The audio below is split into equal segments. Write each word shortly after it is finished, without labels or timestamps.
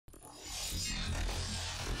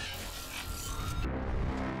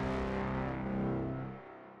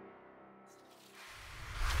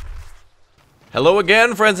Hello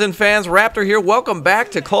again, friends and fans. Raptor here. Welcome back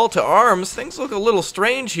to Call to Arms. Things look a little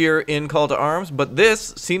strange here in Call to Arms, but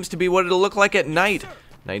this seems to be what it'll look like at night.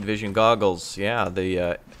 Night vision goggles. Yeah,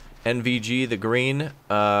 the NVG, the green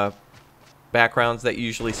backgrounds that you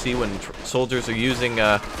usually see when soldiers are using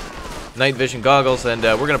night vision goggles. And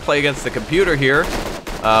we're going to play against the computer here,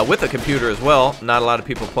 with the computer as well. Not a lot of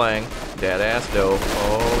people playing. Dead ass dough.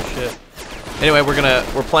 Oh, shit. Anyway,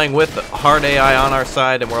 we're playing with hard AI on our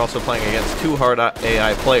side, and we're also playing against two hard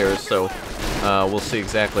AI players, so we'll see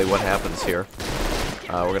exactly what happens here.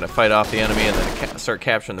 We're gonna fight off the enemy and then start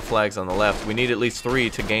capturing the flags on the left. We need at least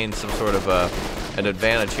 3 to gain some sort of an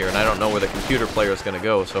advantage here, and I don't know where the computer player is gonna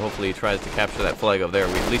go, so hopefully he tries to capture that flag over there.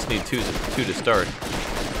 We at least need two to start.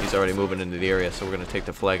 He's already moving into the area, so we're gonna take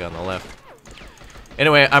the flag on the left.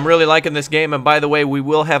 Anyway, I'm really liking this game, and by the way, we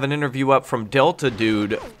will have an interview up from Delta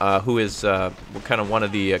Dude, who is kind of one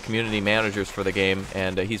of the community managers for the game,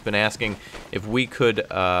 and he's been asking if we could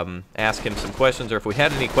ask him some questions, or if we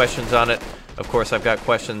had any questions on it. Of course, I've got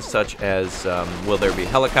questions such as, will there be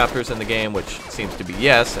helicopters in the game, which seems to be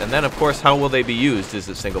yes, and then, of course, how will they be used? Is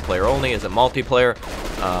it single player only? Is it multiplayer?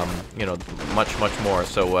 You know, much more.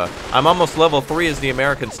 So, I'm almost level 3 as the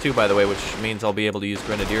Americans, too, by the way, which means I'll be able to use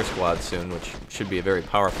Grenadier Squad soon, which should be a very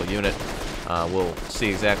powerful unit. We'll see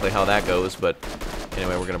exactly how that goes, but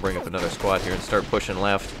anyway, we're going to bring up another squad here and start pushing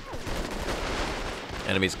left.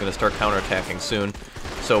 Enemy's going to start counterattacking soon.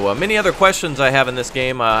 So many other questions I have in this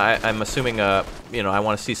game. I'm assuming, you know, I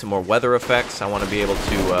want to see some more weather effects. I want to be able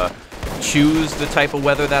to choose the type of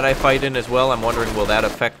weather that I fight in as well. I'm wondering, will that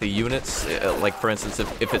affect the units? Like, for instance,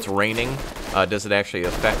 if it's raining, does it actually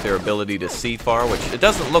affect their ability to see far? Which it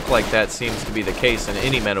doesn't look like that seems to be the case in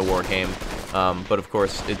any Men of War game. But of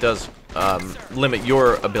course, it does limit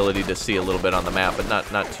your ability to see a little bit on the map, but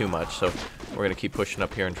not too much. So we're going to keep pushing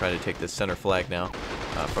up here and try to take this center flag now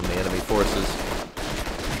from the enemy forces.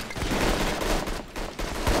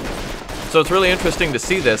 So it's really interesting to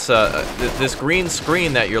see this. This green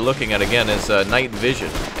screen that you're looking at, again, is night vision.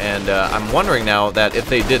 And I'm wondering now that if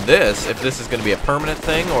they did this, if this is going to be a permanent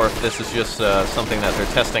thing, or if this is just something that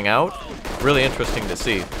they're testing out. Really interesting to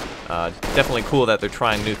see. Definitely cool that they're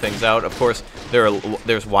trying new things out. Of course,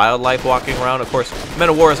 there's wildlife walking around. Of course, Men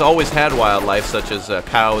of War has always had wildlife, such as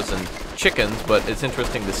cows and chickens, but it's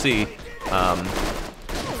interesting to see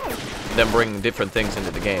them bring different things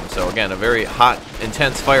into the game. So again, a very hot,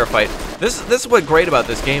 intense firefight. This is what's great about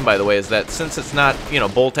this game, by the way, is that since it's not, you know,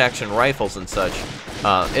 bolt-action rifles and such,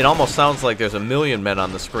 it almost sounds like there's a million men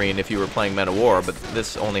on the screen if you were playing Men of War, but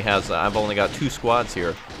this only has, I've only got 2 squads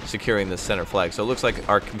here securing this center flag. So it looks like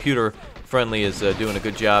our computer friendly is doing a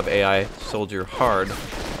good job. AI soldier hard.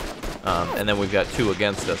 And then we've got 2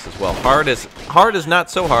 against us as well. Hard is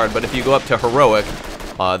not so hard, but if you go up to heroic,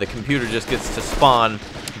 the computer just gets to spawn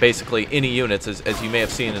basically any units, as you may have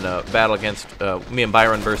seen in a battle against me and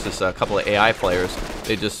Byron versus a couple of AI players.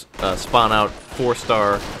 They just spawn out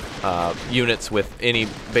 4-star units with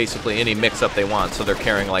basically any mix-up they want. So they're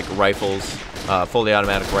carrying like rifles, fully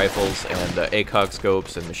automatic rifles, and ACOG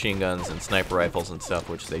scopes and machine guns and sniper rifles and stuff,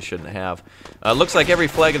 which they shouldn't have. Looks like every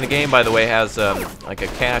flag in the game, by the way, has like a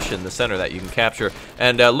cache in the center that you can capture.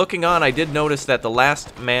 And looking on, I did notice that the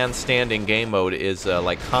last man standing game mode is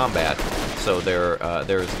like combat. So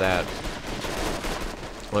there's that.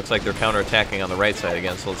 Looks like they're counterattacking on the right side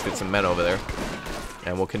again, so let's get some men over there.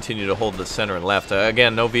 And we'll continue to hold the center and left.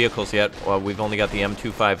 Again, no vehicles yet. We've only got the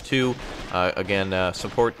M252. Again,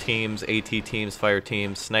 support teams, AT teams, fire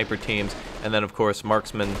teams, sniper teams, and then, of course,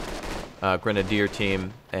 marksman, grenadier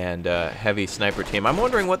team, and heavy sniper team. I'm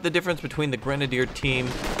wondering what the difference between the grenadier team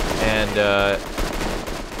and...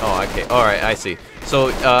 oh, okay. All right, I see. So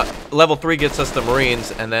level 3 gets us the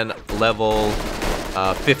Marines, and then level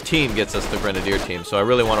 15 gets us the Grenadier team. So I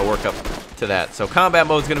really want to work up to that. So combat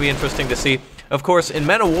mode is going to be interesting to see. Of course, in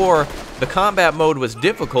Men of War, the combat mode was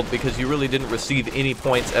difficult because you really didn't receive any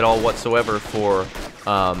points at all whatsoever for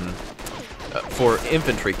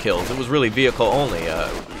infantry kills. It was really vehicle only.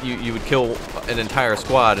 You would kill an entire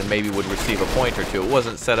squad and maybe would receive a point or 2. It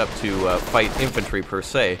wasn't set up to fight infantry per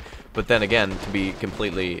se. But then again, to be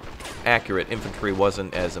completely accurate, infantry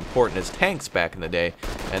wasn't as important as tanks back in the day,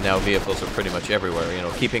 and now vehicles are pretty much everywhere. You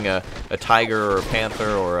know, keeping a Tiger or a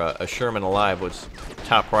Panther or a Sherman alive was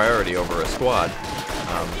top priority over a squad.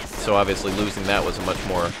 So obviously losing that was a much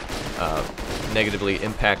more negatively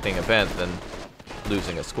impacting event than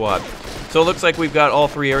losing a squad. So it looks like we've got all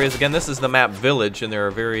 3 areas. Again, this is the map Village, and there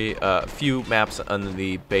are very few maps in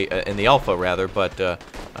the alpha, rather, but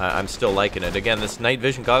I'm still liking it. Again, this night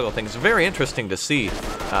vision goggle thing is very interesting to see.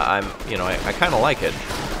 I kind of like it,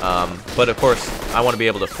 but of course, I want to be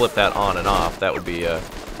able to flip that on and off. That would be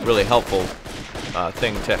really helpful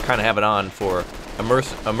thing to kind of have it on for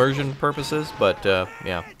immersion purposes, but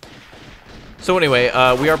yeah. So anyway,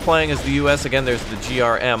 we are playing as the U.S. Again, there's the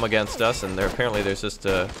GRM against us, and apparently there's just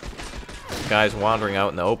guys wandering out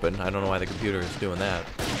in the open. I don't know why the computer is doing that.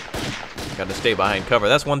 Got to stay behind cover.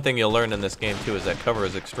 That's one thing you'll learn in this game, too, is that cover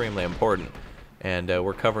is extremely important. And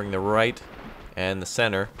we're covering the right and the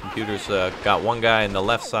center. Computer's got one guy in the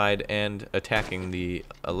left side and attacking the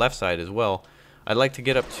left side as well. I'd like to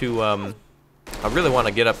get up to... I really want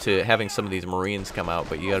to get up to having some of these Marines come out,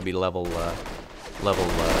 but you got to be level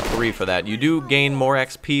 3 for that. You do gain more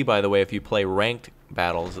XP, by the way, if you play ranked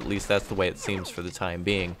battles. At least that's the way it seems for the time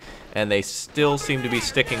being. And they still seem to be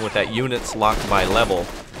sticking with that units locked by level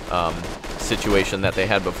situation that they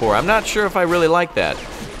had before. I'm not sure if I really like that.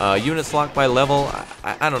 Units locked by level,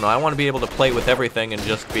 I don't know. I want to be able to play with everything and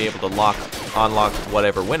just be able to unlock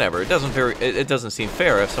whatever, whenever. It doesn't seem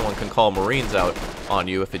fair if someone can call Marines out on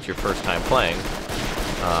you if it's your first time playing.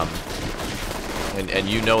 And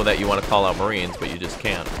you know that you want to call out Marines, but you just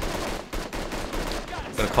can't.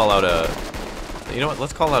 I'm going to call out a... You know what?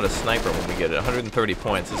 Let's call out a sniper when we get it. 130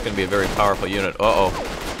 points. It's going to be a very powerful unit.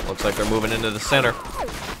 Uh-oh. Looks like they're moving into the center.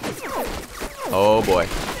 Oh, boy.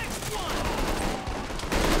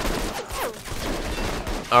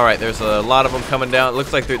 Alright, there's a lot of them coming down. It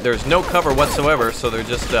looks like there's no cover whatsoever, so they're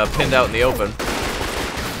just pinned out in the open.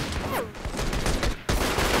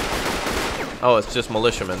 Oh, it's just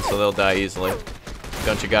militiamen, so they'll die easily.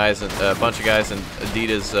 Bunch of guys in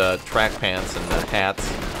Adidas track pants and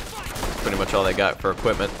hats. Pretty much all they got for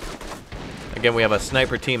equipment. Again, we have a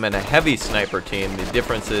sniper team and a heavy sniper team. The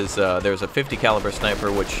difference is there's a 50 caliber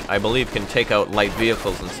sniper, which I believe can take out light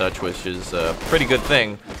vehicles and such, which is a pretty good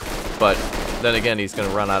thing. But then again, he's going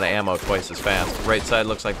to run out of ammo twice as fast. Right side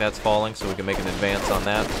looks like that's falling, so we can make an advance on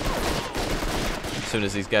that as soon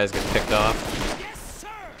as these guys get picked off.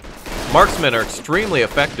 Marksmen are extremely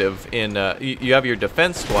effective in, you have your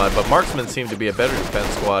defense squad, but marksmen seem to be a better defense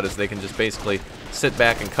squad as they can just basically sit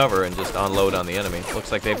back and cover and just unload on the enemy.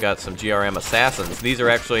 Looks like they've got some GRM assassins. These are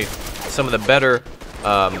actually some of the better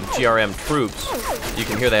GRM troops. You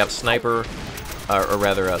can hear they have sniper, or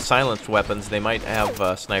rather silenced weapons. They might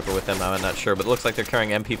have sniper with them, I'm not sure, but it looks like they're carrying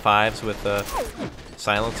MP5s with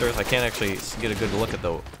silencers. I can't actually get a good look at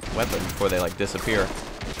the weapon before they like disappear.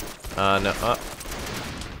 No.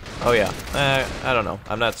 Oh yeah, I don't know.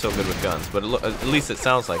 I'm not so good with guns, but at least it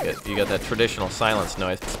sounds like it. You got that traditional silence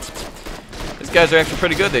noise. These guys are actually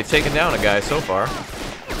pretty good. They've taken down a guy so far.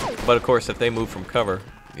 But of course, if they move from cover,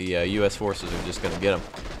 the U.S. forces are just going to get them.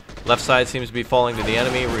 Left side seems to be falling to the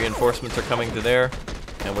enemy. Reinforcements are coming to there.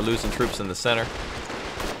 And we're losing troops in the center.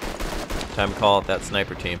 Time to call out that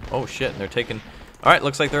sniper team. Oh shit, and they're taking... Alright,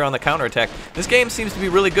 looks like they're on the counterattack. This game seems to be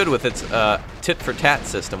really good with its tit-for-tat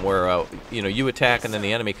system where, you know, you attack and then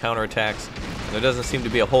the enemy counterattacks. And there doesn't seem to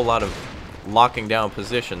be a whole lot of locking down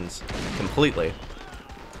positions completely.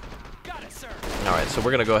 Alright, so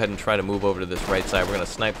we're going to go ahead and try to move over to this right side. We're going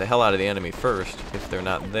to snipe the hell out of the enemy first, if they're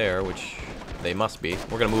not there, which they must be.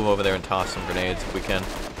 We're going to move over there and toss some grenades if we can.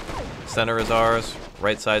 Center is ours.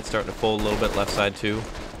 Right side's starting to fold a little bit. Left side too.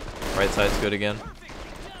 Right side's good again.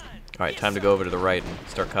 Alright, time to go over to the right and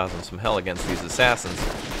start causing some hell against these assassins.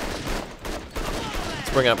 Let's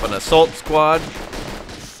bring up an assault squad.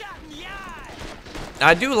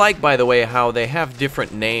 I do like, by the way, how they have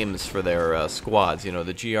different names for their squads. You know,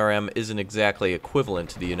 the GRM isn't exactly equivalent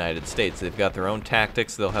to the United States. They've got their own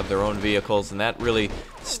tactics, they'll have their own vehicles, and that really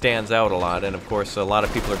stands out a lot. And of course, a lot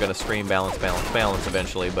of people are going to stream balance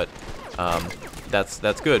eventually, but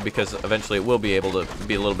that's good because eventually it will be able to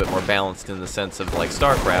be a little bit more balanced in the sense of like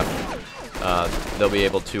StarCraft. They'll be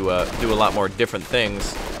able to do a lot more different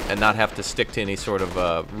things and not have to stick to any sort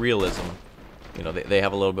of realism. You know, they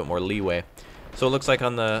have a little bit more leeway. So it looks like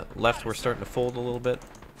on the left we're starting to fold a little bit,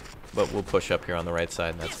 but we'll push up here on the right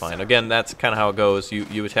side and that's fine. Again, that's kind of how it goes.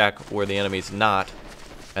 You attack where the enemy's not,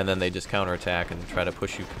 and then they just counterattack and try to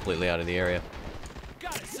push you completely out of the area.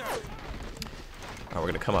 Alright, we're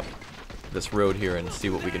going to come up this road here and see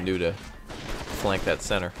what we can do to flank that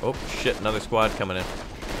center. Oh shit, another squad coming in.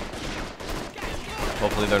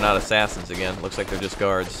 Hopefully they're not assassins again. Looks like they're just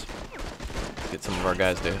guards. Let's get some of our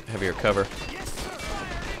guys to heavier cover.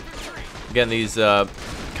 Again, these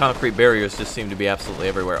concrete barriers just seem to be absolutely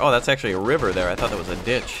everywhere. Oh, that's actually a river there. I thought that was a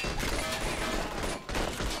ditch.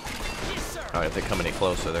 Alright, if they come any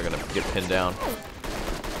closer, they're gonna get pinned down.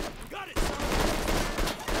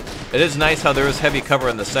 It is nice how there is heavy cover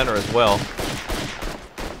in the center as well.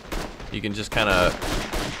 You can just kind of...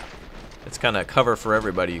 It's kind of cover for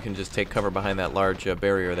everybody. You can just take cover behind that large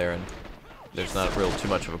barrier there, and there's not real too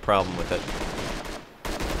much of a problem with it.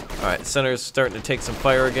 Alright, center's starting to take some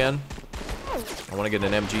fire again. I want to get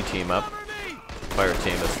an MG team up. Fire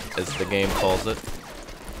team, as the game calls it.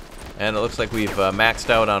 And it looks like we've maxed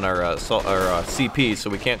out on our CP, so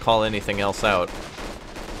we can't call anything else out.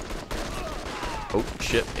 Oh,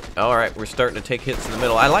 shit. Alright, we're starting to take hits in the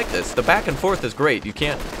middle. I like this. The back and forth is great. You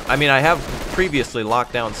can't... I mean, I have previously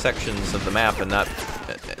locked down sections of the map and not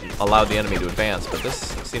allowed the enemy to advance, but this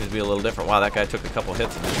seems to be a little different. Wow, that guy took a couple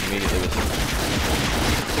hits and just immediately was...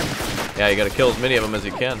 Yeah, you gotta kill as many of them as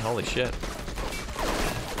you can. Holy shit.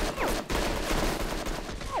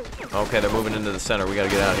 Okay, they're moving into the center. We gotta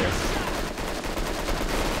get out of here.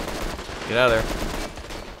 Get out of there.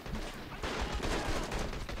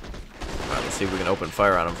 Alright, let's see if we can open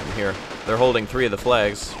fire on them from here. They're holding 3 of the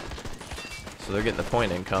flags, so they're getting the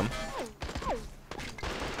point income.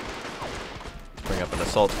 Let's bring up an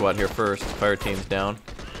assault squad here first. Fire team's down.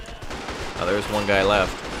 Oh, there's one guy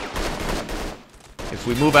left. If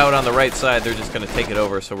we move out on the right side, they're just going to take it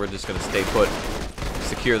over, so we're just going to stay put.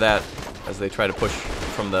 Secure that as they try to push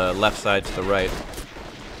from the left side to the right.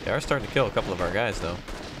 They are starting to kill a couple of our guys, though.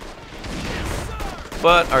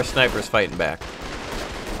 But our sniper's fighting back.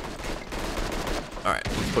 Alright,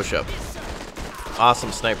 let's push up.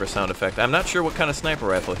 Awesome sniper sound effect. I'm not sure what kind of sniper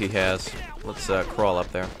rifle he has. Let's crawl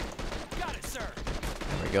up there.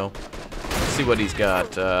 There we go. Let's see what he's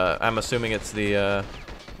got. I'm assuming it's the... let's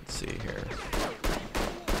see here.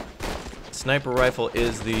 Sniper rifle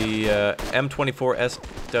is the M24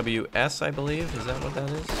 SWS, I believe. Is that what that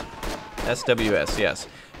is? SWS, yes.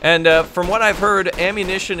 And from what I've heard,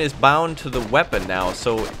 ammunition is bound to the weapon now,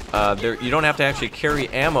 so you don't have to actually carry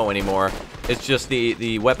ammo anymore. It's just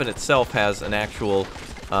the weapon itself has an actual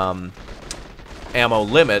ammo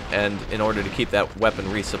limit, and in order to keep that weapon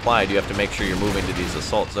resupplied, you have to make sure you're moving to these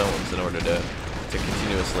assault zones in order to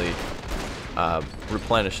continuously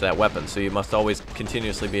replenish that weapon. So you must always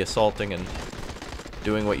continuously be assaulting and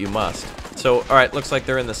doing what you must. So, alright, looks like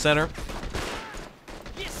they're in the center.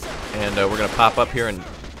 And we're going to pop up here and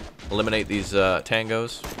eliminate these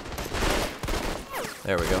tangos.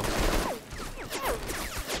 There we go.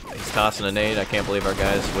 He's tossing a nade. I can't believe our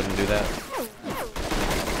guys wouldn't do that.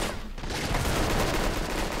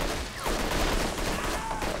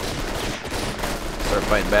 Start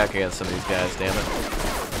fighting back against some of these guys, damn it.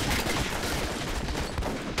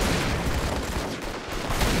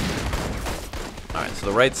 Alright, so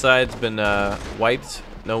the right side's been wiped.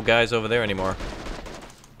 No guys over there anymore.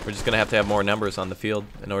 We're just going to have more numbers on the field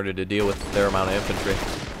in order to deal with their amount of infantry.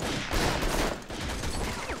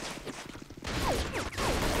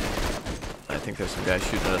 I think there's some guys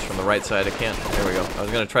shooting at us from the right side. I can't. There we go. I was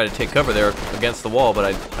going to try to take cover there against the wall, but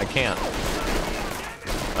I can't.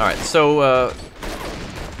 Alright, so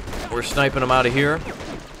we're sniping them out of here.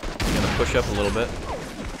 I'm going to push up a little bit.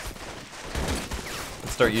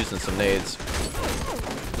 Let's start using some nades.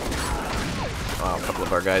 Wow, a couple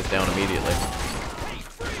of our guys down immediately.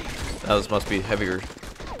 Those must be heavier.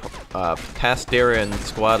 Pastarian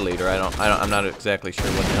squad leader. I'm not exactly sure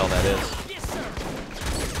what the hell that is.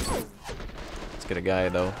 Let's get a guy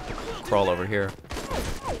though to crawl over here.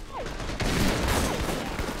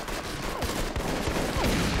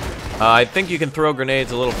 I think you can throw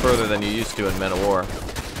grenades a little further than you used to in Men of War.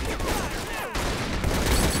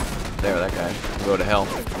 There, that guy. Go to hell.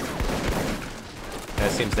 Guy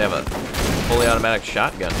seems to have a fully automatic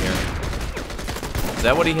shotgun here. Is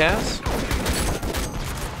that what he has?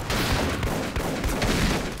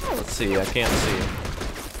 Let's see, I can't see.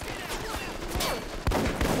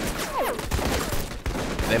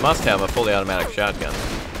 They must have a fully automatic shotgun.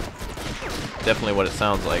 Definitely what it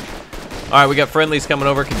sounds like. Alright, we got friendlies coming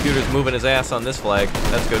over. Computer's moving his ass on this flag.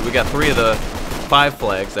 That's good. We got 3 of the 5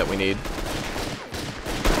 flags that we need.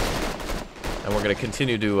 And we're going to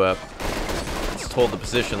continue to just hold the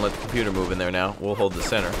position, let the computer move in there now. We'll hold the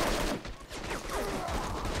center.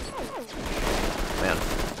 Man,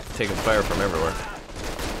 taking fire from everywhere.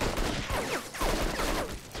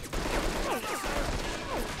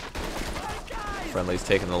 Friendly's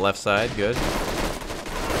taking the left side, good.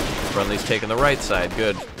 Friendly's taking the right side,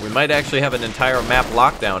 good. We might actually have an entire map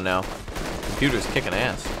lockdown now. Computer's kicking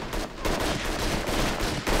ass.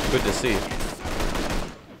 Good to see.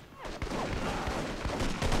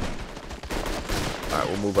 Alright,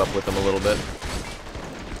 we'll move up with them a little bit.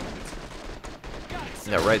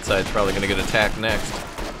 That right side's probably going to get attacked next.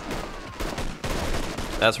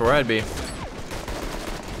 That's where I'd be.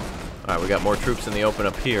 Alright, we got more troops in the open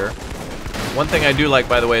up here. One thing I do like,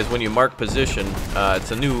 by the way, is when you mark position,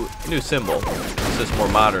 it's a new symbol. It's just more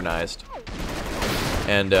modernized.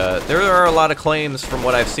 And there are a lot of claims from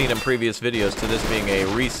what I've seen in previous videos to this being a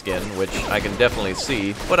reskin, which I can definitely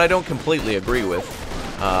see, but I don't completely agree with.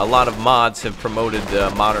 A lot of mods have promoted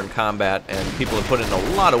modern combat, and people have put in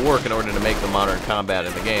a lot of work in order to make the modern combat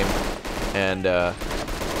in the game. And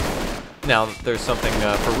now there's something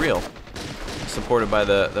for real, supported by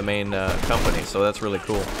the main company, so that's really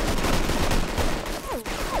cool.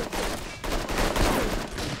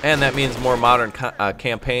 And that means more modern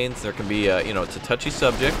campaigns. There can be, you know, it's a touchy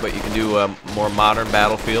subject, but you can do more modern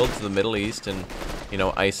battlefields, the Middle East, and, you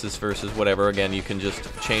know, ISIS versus whatever. Again, you can just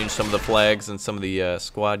change some of the flags and some of the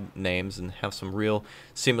squad names and have some real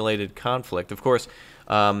simulated conflict. Of course,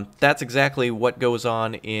 that's exactly what goes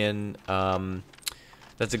on in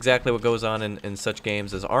such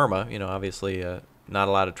games as Arma. You know, obviously, not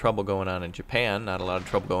a lot of trouble going on in Japan, not a lot of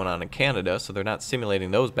trouble going on in Canada, so they're not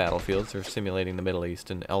simulating those battlefields, they're simulating the Middle East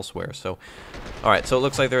and elsewhere. So, alright, so it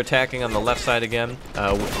looks like they're attacking on the left side again.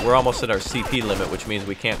 We're almost at our CP limit, which means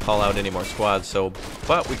we can't call out any more squads, so,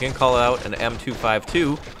 but we can call out an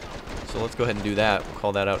M252, so let's go ahead and do that. We'll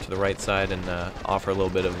call that out to the right side and offer a little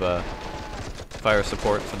bit of fire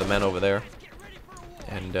support for the men over there.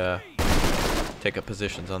 And take up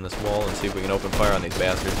positions on this wall and see if we can open fire on these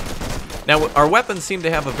bastards. Now, our weapons seem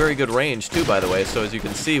to have a very good range, too, by the way, so as you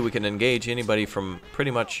can see, we can engage anybody from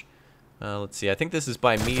pretty much, let's see, I think this is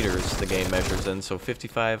by meters the game measures in, so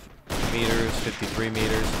 55 meters, 53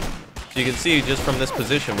 meters. So you can see, just from this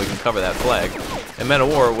position, we can cover that flag. And Men of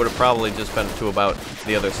War would have probably just been to about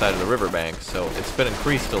the other side of the riverbank, so it's been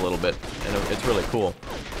increased a little bit, and it's really cool.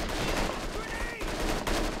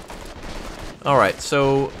 Alright,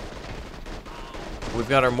 so we've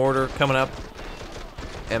got our mortar coming up.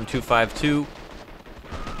 M252,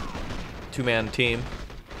 two-man team.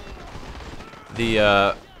 The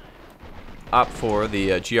Op4,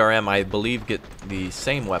 the GRM, I believe, get the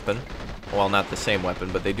same weapon. Well, not the same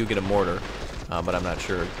weapon, but they do get a mortar. But I'm not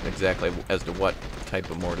sure exactly as to what type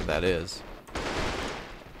of mortar that is.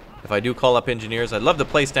 If I do call up engineers, I'd love to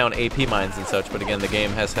place down AP mines and such, but again, the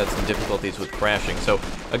game has had some difficulties with crashing. So,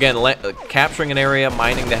 again, capturing an area,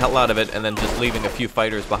 mining the hell out of it, and then just leaving a few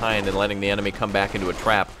fighters behind and letting the enemy come back into a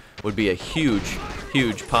trap would be a huge,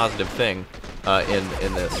 huge positive thing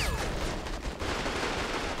in this.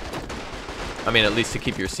 I mean, at least to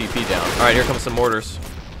keep your CP down. Alright, here comes some mortars.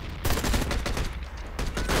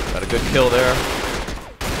 Got a good kill there.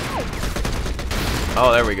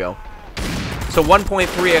 Oh, there we go. So 1.3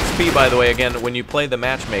 XP, by the way, again, when you play the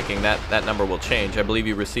matchmaking, that number will change. I believe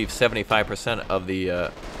you receive 75% of the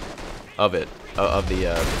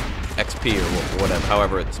XP or whatever,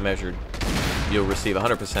 however it's measured. You'll receive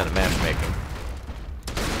 100% of matchmaking.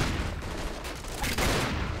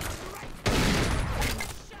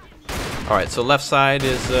 Alright, so left side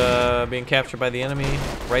is being captured by the enemy.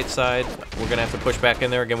 Right side, we're going to have to push back in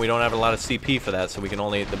there. Again, we don't have a lot of CP for that, so we can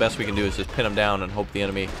only, the best we can do is just pin them down and hope the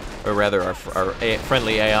enemy, or rather our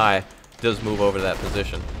friendly AI, does move over to that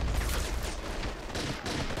position.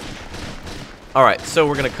 Alright, so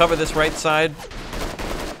we're going to cover this right side.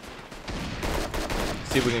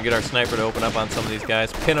 See if we can get our sniper to open up on some of these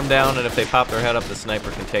guys. Pin them down, and if they pop their head up, the sniper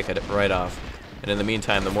can take it right off. And in the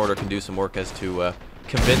meantime, the mortar can do some work as to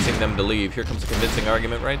convincing them to leave. Here comes a convincing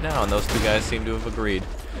argument right now, and those two guys seem to have agreed.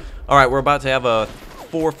 Alright, we're about to have a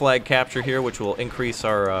 4-flag capture here, which will increase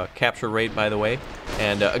our capture rate, by the way.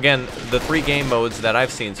 And again, the 3 game modes that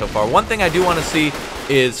I've seen so far. One thing I do want to see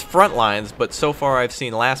is front lines, but so far I've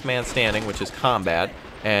seen last man standing, which is combat,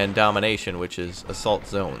 and domination, which is assault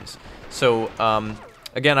zones. So,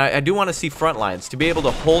 again, I do want to see front lines. To be able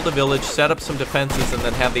to hold a village, set up some defenses, and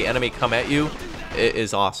then have the enemy come at you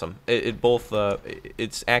is awesome.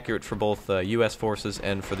 It's accurate for both U.S. forces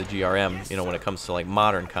and for the GRM, you know, when it comes to like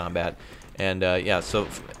modern combat. And yeah, so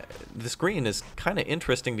the screen is kind of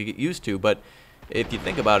interesting to get used to, but if you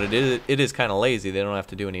think about it, it is kind of lazy. They don't have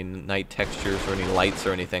to do any night textures or any lights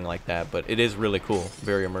or anything like that, but it is really cool,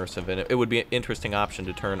 very immersive, and it would be an interesting option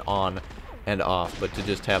to turn on and off, but to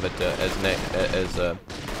just have it as a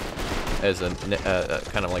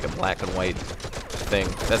kind of like a black and white thing.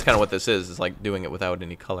 That's kind of what this is like doing it without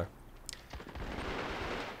any color.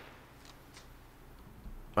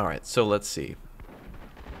 Alright, so let's see.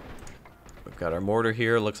 We've got our mortar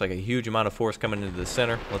here. Looks like a huge amount of force coming into the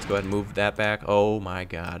center. Let's go ahead and move that back. Oh my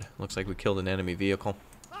god. Looks like we killed an enemy vehicle.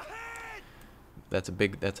 That's a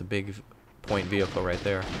big point vehicle right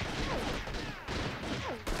there.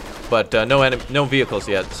 But no vehicles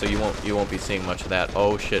yet, so you won't be seeing much of that.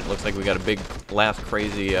 Oh shit! Looks like we got a big last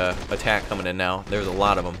crazy attack coming in now. There's a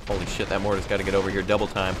lot of them. Holy shit! That mortar's got to get over here double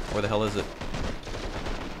time. Where the hell is it?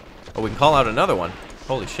 Oh, we can call out another one.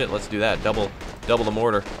 Holy shit! Let's do that. Double the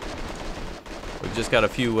mortar. We've just got a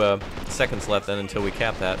few seconds left then until we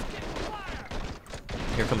cap that.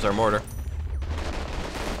 Here comes our mortar.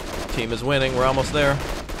 Team is winning. We're almost there.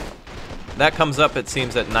 That comes up, it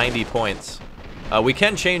seems, at 90 points. We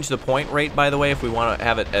can change the point rate, by the way, if we want to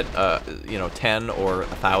have it at, you know, 10 or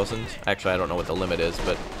 1,000. Actually, I don't know what the limit is,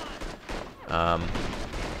 but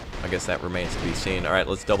I guess that remains to be seen. All right,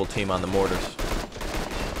 let's double team on the mortars.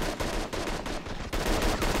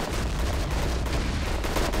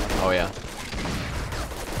 Oh, yeah.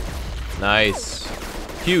 Nice.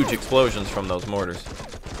 Huge explosions from those mortars.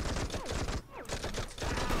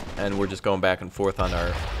 And we're just going back and forth on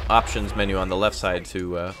our options menu on the left side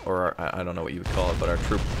to, or our, I don't know what you would call it, but our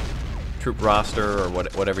troop roster, or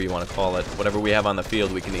whatever you want to call it. Whatever we have on the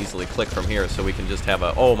field, we can easily click from here, so we can just have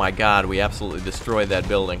a, oh my god, we absolutely destroyed that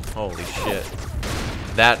building. Holy shit.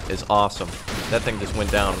 That is awesome. That thing just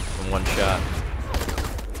went down in one shot.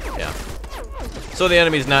 Yeah. So the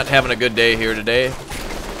enemy's not having a good day here today.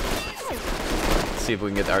 Let's see if we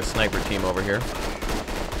can get our sniper team over here.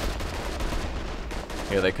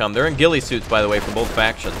 Here they come. They're in ghillie suits, by the way, for both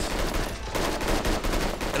factions.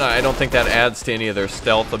 And I don't think that adds to any of their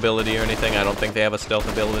stealth ability or anything. I don't think they have a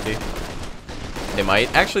stealth ability. They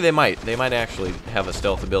might. Actually, they might. They might actually have a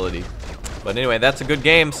stealth ability. But anyway, that's a good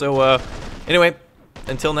game. So, anyway,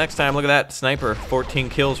 until next time, look at that. Sniper, 14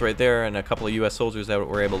 kills right there, and a couple of U.S. soldiers that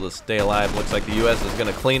were able to stay alive. Looks like the U.S. is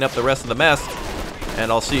going to clean up the rest of the mess.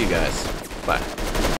 And I'll see you guys. Bye.